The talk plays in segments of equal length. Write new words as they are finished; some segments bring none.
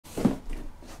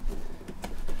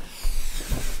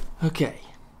Okay,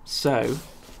 so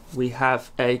we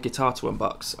have a guitar to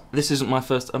unbox. This isn't my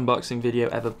first unboxing video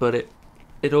ever, but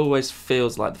it always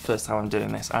feels like the first time I'm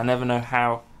doing this. I never know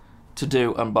how to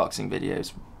do unboxing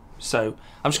videos, so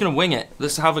I'm just going to wing it.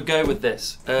 Let's have a go with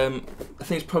this. I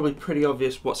think it's probably pretty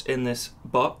obvious what's in this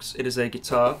box. It is a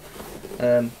guitar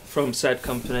from said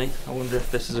company. I wonder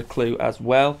if this is a clue as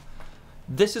well.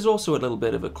 This is also a little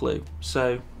bit of a clue,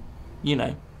 so, you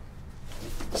know,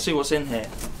 see what's in here.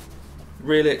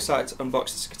 Really excited to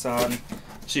unbox this guitar and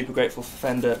super grateful for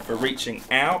Fender for reaching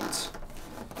out.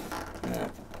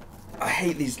 I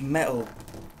hate these metal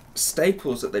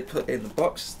staples that they put in the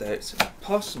boxes though, it's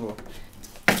impossible.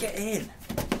 Get in!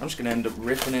 I'm just going to end up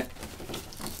ripping it.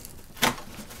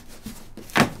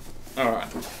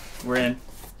 Alright, we're in.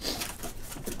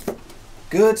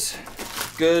 Good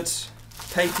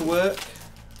paperwork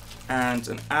and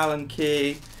an Allen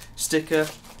key sticker.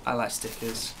 I like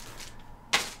stickers.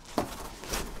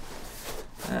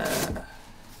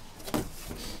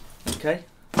 Okay,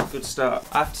 good start.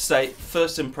 I have to say,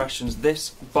 first impressions, this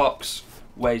box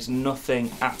weighs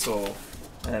nothing at all.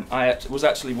 I was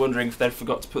actually wondering if they'd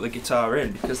forgot to put the guitar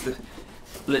in, because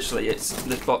literally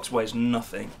this box weighs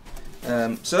nothing.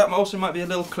 So that also might be a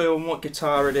little clue on what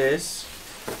guitar it is.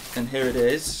 And here it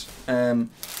is.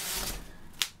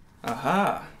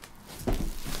 Aha!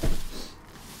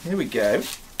 Here we go.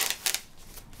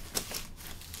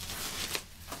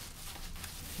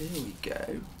 Here we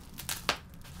go.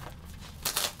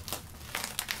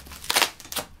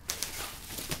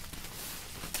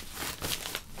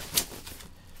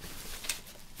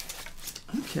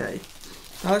 Okay,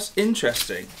 now that's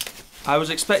interesting. I was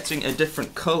expecting a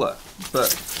different colour, but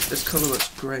this colour looks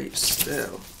great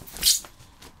still.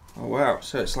 Oh wow,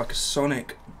 so it's like a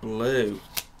sonic blue.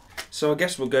 So I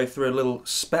guess we'll go through a little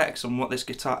specs on what this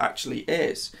guitar actually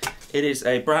is. It is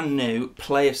a brand new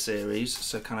Player Series,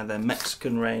 so kind of their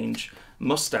Mexican range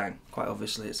Mustang. Quite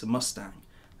obviously it's a Mustang.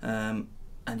 And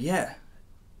yeah,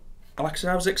 like I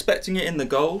said, I was expecting it in the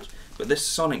gold, but this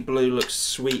sonic blue looks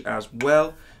sweet as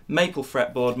well. Maple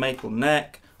fretboard, maple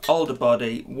neck, older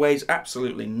body, weighs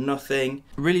absolutely nothing.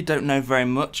 Really don't know very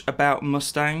much about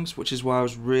Mustangs, which is why I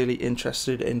was really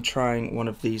interested in trying one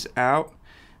of these out.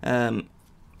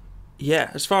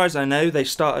 Yeah, as far as I know, they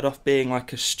started off being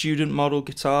like a student model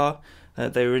guitar.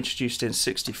 They were introduced in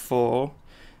 '64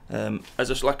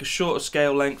 as like a shorter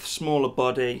scale length, smaller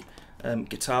body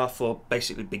guitar for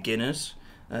basically beginners.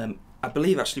 I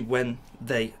believe actually when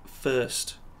they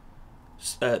first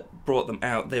brought them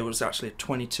out, there was actually a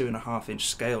 22.5-inch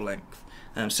scale length.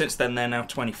 Since then they're now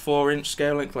 24-inch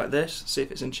scale length like this. See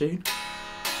if it's in tune.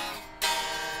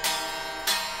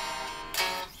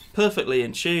 Perfectly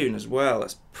in tune as well.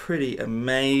 That's pretty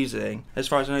amazing. As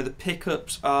far as I know, the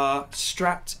pickups are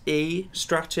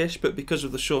Strat-ish, but because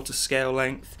of the shorter scale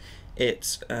length,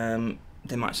 it's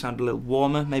they might sound a little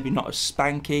warmer, maybe not as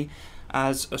spanky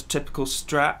as a typical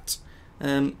Strat.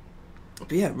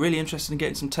 But yeah, really interested in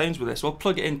getting some tones with this. I'll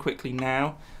plug it in quickly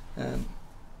now.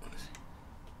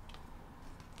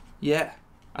 Yeah,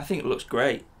 I think it looks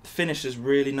great. The finish is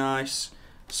really nice.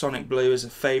 Sonic blue is a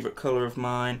favourite colour of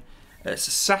mine. It's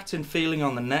a satin feeling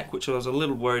on the neck, which I was a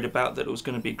little worried about, that it was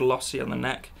going to be glossy on the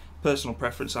neck. Personal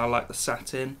preference, I like the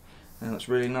satin. That's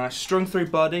really nice. Strung through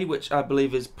body, which I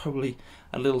believe is probably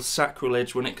a little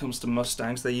sacrilege when it comes to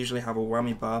Mustangs. They usually have a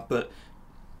whammy bar, but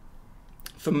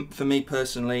for me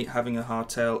personally, having a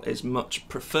hardtail is much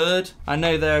preferred. I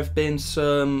know there have been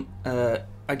some,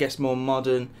 I guess, more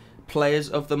modern players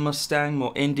of the Mustang,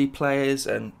 more indie players,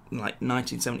 and like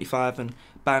 1975 and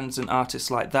bands and artists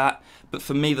like that. But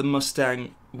for me, the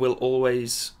Mustang will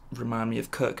always remind me of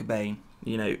Kurt Cobain.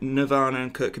 You know, Nirvana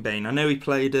and Kurt Cobain. I know he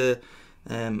played a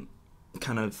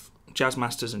kind of Jazz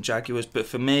Masters and Jaguars, but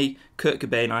for me, Kurt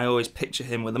Cobain, I always picture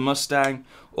him with a Mustang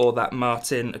or that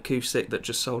Martin acoustic that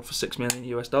just sold for $6 million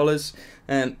US.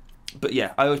 But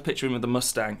yeah, I always picture him with a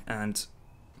Mustang, and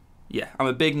yeah, I'm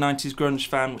a big 90s grunge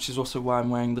fan, which is also why I'm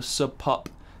wearing the Sub Pop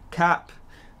cap.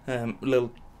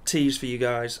 Little tease for you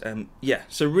guys. Yeah,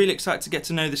 so really excited to get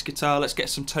to know this guitar. Let's get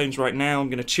some tones right now. I'm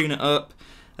going to tune it up.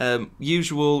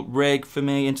 Usual rig for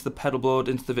me, into the pedal board,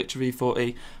 into the Victor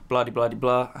V40, blah de blah de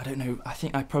blah. I don't know, I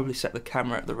think I probably set the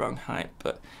camera at the wrong height,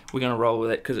 but we're going to roll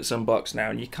with it because it's unboxed now,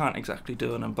 and you can't exactly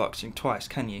do an unboxing twice,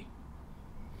 can you?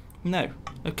 No.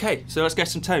 Okay, so let's get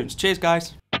some tones. Cheers,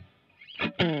 guys.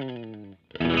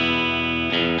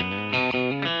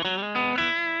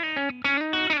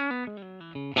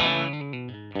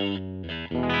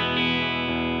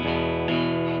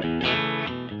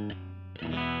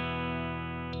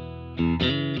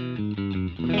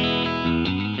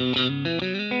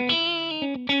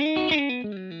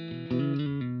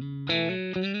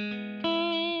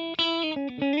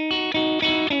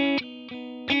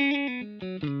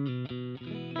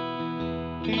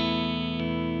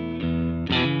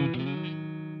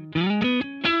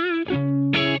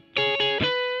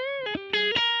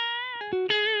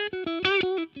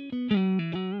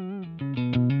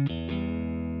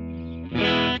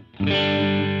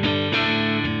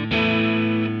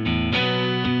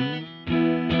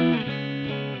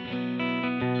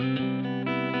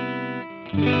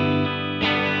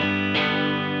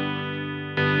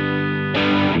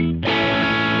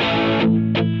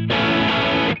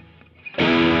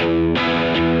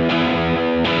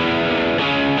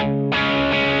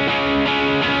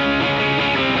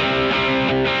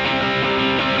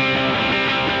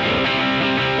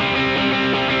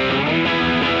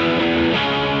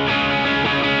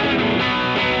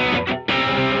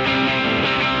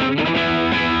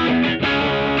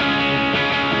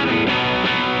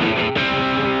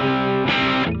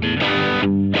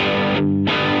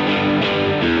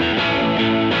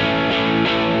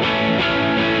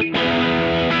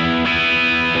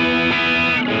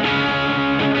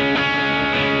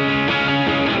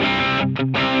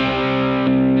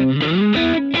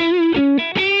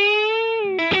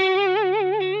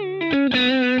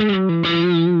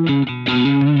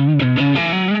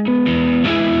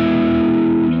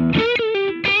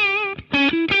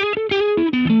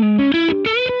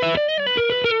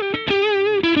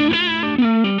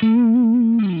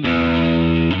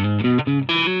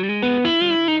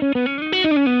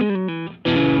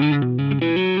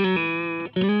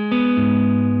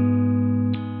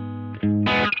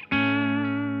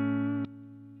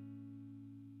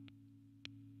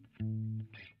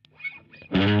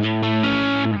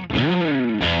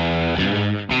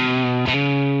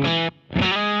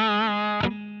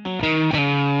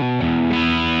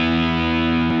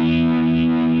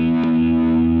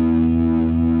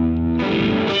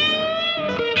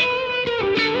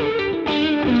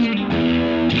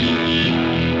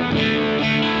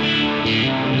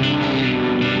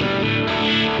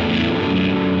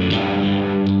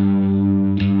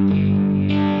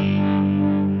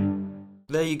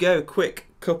 there you go, quick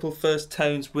couple first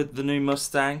tones with the new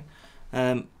Mustang.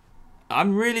 I'm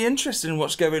really interested in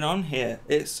what's going on here.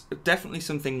 It's definitely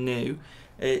something new.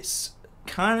 It's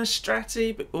kind of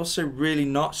stratty, but also really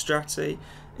not stratty.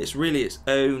 It's really its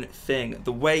own thing.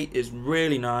 The weight is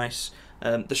really nice.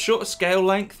 The shorter scale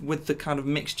length with the kind of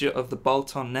mixture of the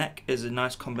bolt-on neck is a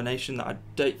nice combination that I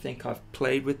don't think I've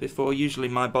played with before. Usually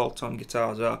my bolt-on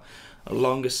guitars are a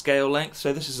longer scale length,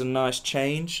 so this is a nice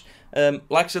change.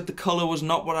 Like I said, the colour was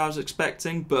not what I was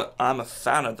expecting, but I'm a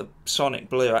fan of the Sonic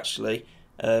Blue actually.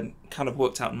 Kind of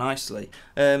worked out nicely.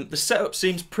 The setup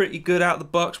seems pretty good out of the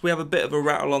box. We have a bit of a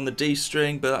rattle on the D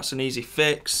string, but that's an easy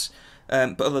fix.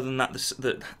 But other than that,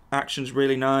 the action's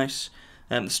really nice.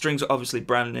 The strings are obviously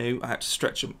brand new. I had to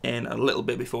stretch them in a little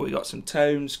bit before we got some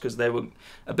tones because they were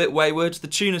a bit wayward. The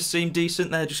tuners seem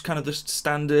decent. They're just kind of the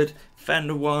standard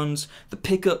Fender ones. The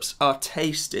pickups are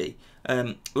tasty.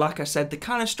 Like I said, they're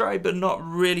kind of stratty but not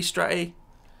really stratty.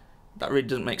 That really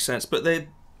doesn't make sense, but they're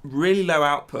really low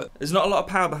output. There's not a lot of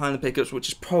power behind the pickups, which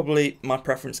is probably my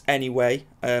preference anyway.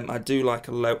 I do like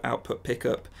a low output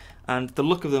pickup, and the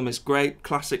look of them is great.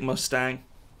 Classic Mustang.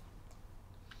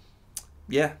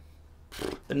 Yeah.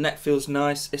 The neck feels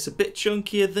nice. It's a bit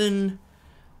chunkier than,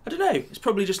 I don't know, it's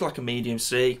probably just like a medium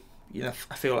C. You know,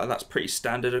 I feel like that's pretty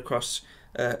standard across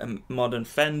modern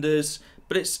Fenders,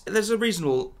 but there's a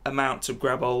reasonable amount to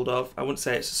grab hold of. I wouldn't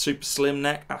say it's a super slim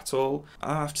neck at all.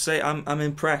 I have to say I'm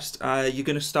impressed. You're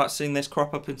going to start seeing this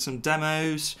crop up in some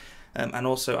demos, and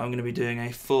also I'm going to be doing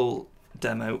a full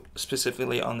demo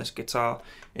specifically on this guitar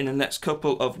in the next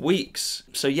couple of weeks.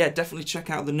 So yeah, definitely check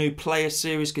out the new Player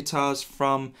Series guitars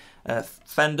from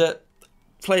Fender.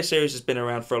 Player Series has been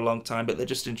around for a long time, but they're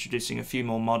just introducing a few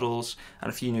more models and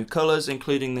a few new colours,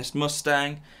 including this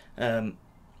Mustang and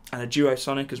a Duo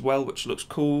Sonic as well, which looks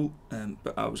cool.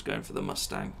 But I was going for the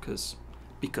Mustang because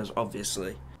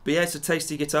obviously. But yeah, it's a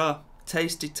tasty guitar.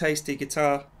 Tasty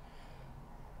guitar.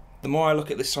 The more I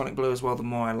look at this Sonic Blue as well, the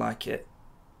more I like it.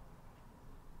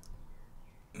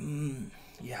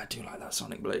 Yeah, I do like that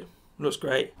Sonic Blue. Looks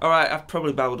great. Alright, I've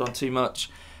probably babbled on too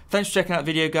much. Thanks for checking out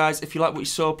the video, guys. If you like what you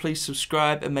saw, please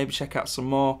subscribe and maybe check out some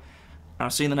more. And I'll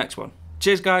see you in the next one.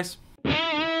 Cheers, guys.